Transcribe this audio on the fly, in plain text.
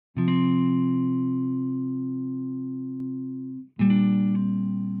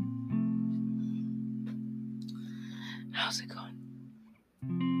How's it going?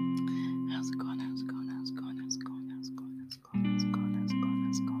 How's it going? How's it going? How's it going? How's it going? How's it going? How's it going?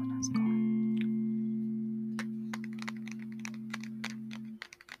 How's it going? How's it going? How's it going? How's it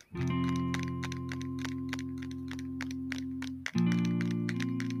going?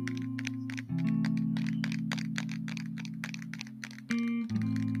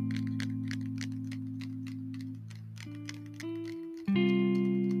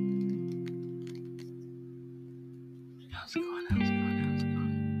 How's it going? How's it going? How's it going? How's it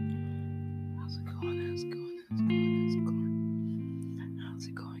going? How's it going? How's it going? How's it going? How's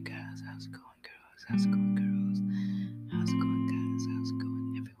it going, guys? How's it going, girls? How's it going, girls? How's it going, guys? How's it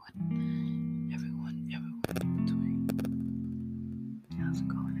going, everyone? Everyone in between. How's it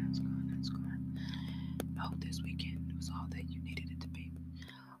going? How's it going? How's it going? I hope this weekend was all that you needed it to be,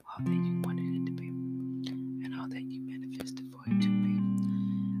 all that you wanted it to be, and all that you manifested for it to be.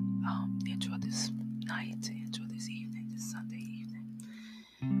 Enjoy this night, enjoy this evening, this Sunday evening.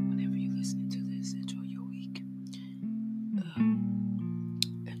 Whenever you're listening to this, enjoy your week.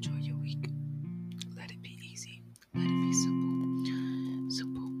 Enjoy your week. Let it be easy. Let it be simple.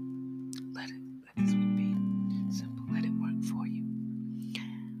 Simple. Let this week be simple. Let it work for you.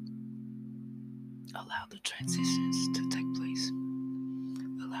 Allow the transitions to take place.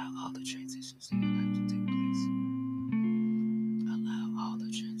 Allow all the transitions in your life to take place. Allow all the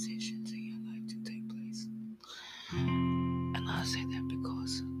transitions in your life to take place. And I say that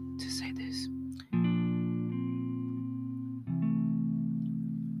because to say this,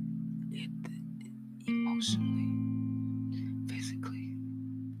 emotionally, physically,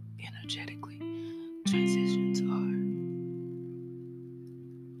 energetically, transitions are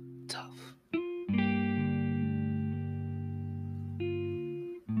tough.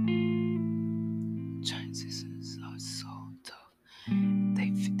 Transitions are so tough.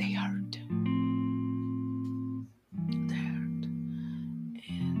 They hurt. They hurt.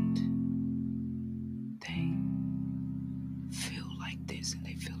 And they feel like this and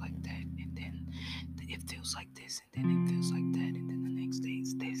they feel like that. And then it feels like this and then it feels like that. And then the next day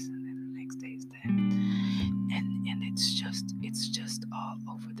it's this and then the next day it's that. And it's just all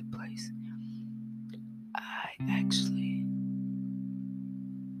over the place. I actually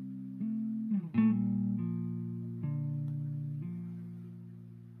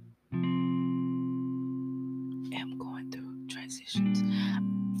am going through transitions.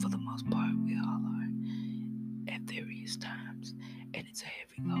 For the most part, we all are at various times. And it's a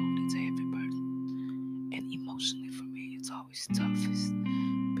heavy load, it's a heavy burden. And emotionally for me, it's always toughest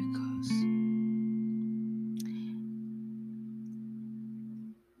because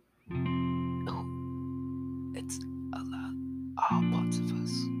it's a lot. All parts of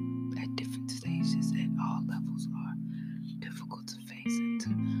us at different stages, at all levels, are difficult to face and to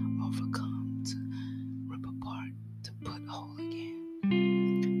overcome, to rip apart, to put whole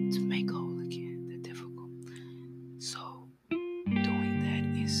again, to make whole again. They're difficult. So doing that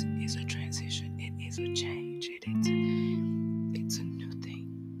is a transition. It is a change. It's a new thing.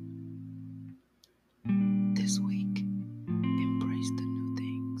 This week, embrace the new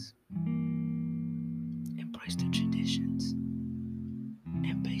things. Embrace the traditions.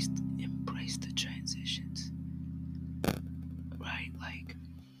 Embrace the transitions. Right? Like,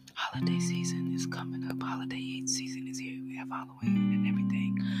 holiday season is coming up. Holiday season is here. We have Halloween and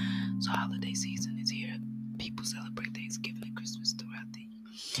everything. So holiday season is here. People celebrate Thanksgiving and Christmas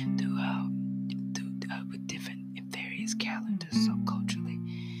with different and various calendars. So culturally,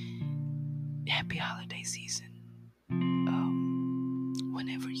 happy holiday season.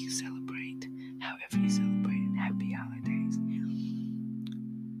 Whenever you celebrate, however you celebrate, happy holidays.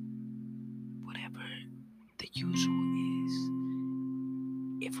 Whatever the usual is.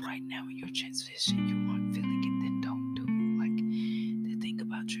 If right now in your transition you aren't feeling it, then don't do it. Like, the thing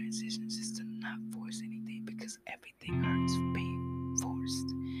about transitions is to not force anything, because everything hurts being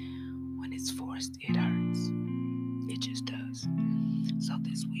forced. When it's forced, it hurts. It just does. So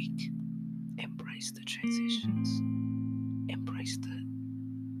this week, embrace the transitions. Embrace the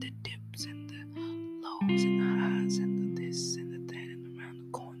dips and the lows and the highs and the this and the that and around the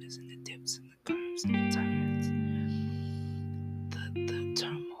corners and the dips and the curves and the turns. The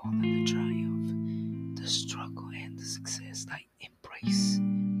turmoil and the triumph, the struggle and the success. Like, embrace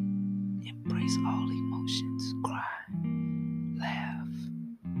all emotions. Cry, laugh,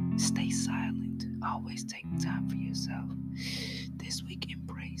 stay silent. Always take time for yourself. This week,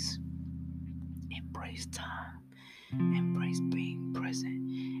 embrace time. Embrace being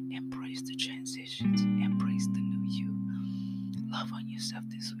present. Embrace the transitions. Embrace the new you. Love on yourself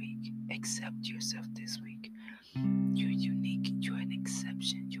this week. Accept yourself this week. You're unique. You're an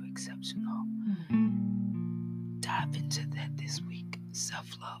exception. You're exceptional. Dive into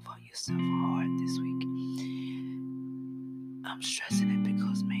yourself hard this week. I'm stressing it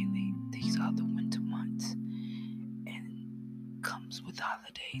because mainly these are the winter months and comes with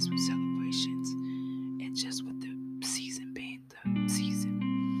holidays, with celebrations, and just with the season being the season,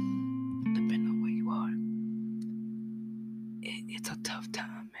 depending on where you are. It's a tough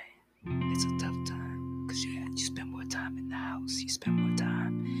time, man. It's a tough time because you spend more time in the house, you spend more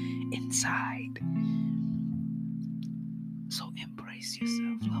time inside. So embrace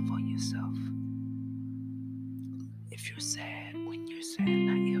yourself, love on yourself. If you're sad, when you're sad,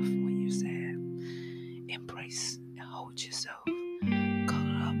 not if, when you're sad, embrace and hold yourself.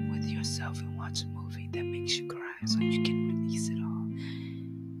 Cuddle up with yourself and watch a movie that makes you cry so you can release it all.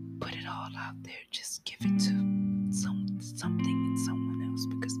 Put it all out there. Just give it to something and someone else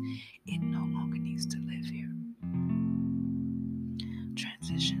because it no longer needs to live here.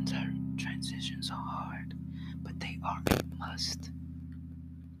 Transitions hurt. Transitions are hard, but they are a must.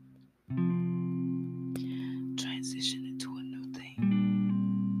 Transition into a new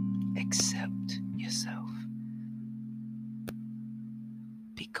thing. Accept yourself.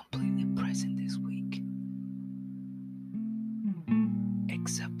 Be completely present this week.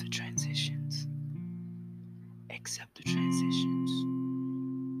 Accept the transitions. Accept the transitions.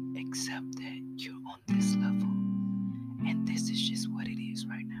 Accept that you're on this level and this is just what it is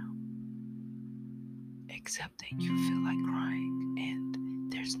right now. Accept that you feel like crying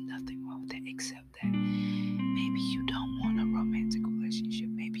and there's nothing wrong with that. Accept that maybe you don't want a romantic relationship.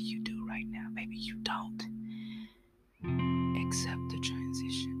 Maybe you do right now. Maybe you don't. Accept the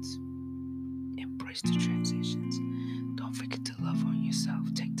transitions. Embrace the transitions. Don't forget to love on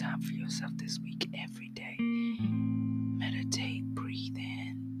yourself. Take time for yourself this week, every day. Meditate, breathe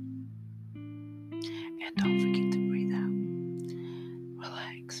in, and don't forget to breathe out.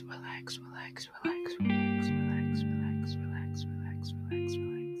 Relax, relax, relax, relax, relax, relax, relax, relax, relax, relax,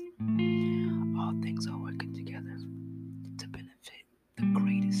 relax. All things are working together to benefit the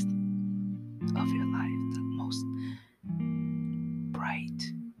greatest of your life, the most bright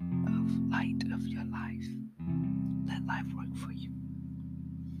of light of your life. Let life work for you.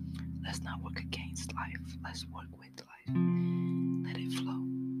 Let's not work against life. Let's work with life. Let it flow.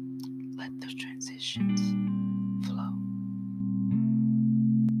 Let those transitions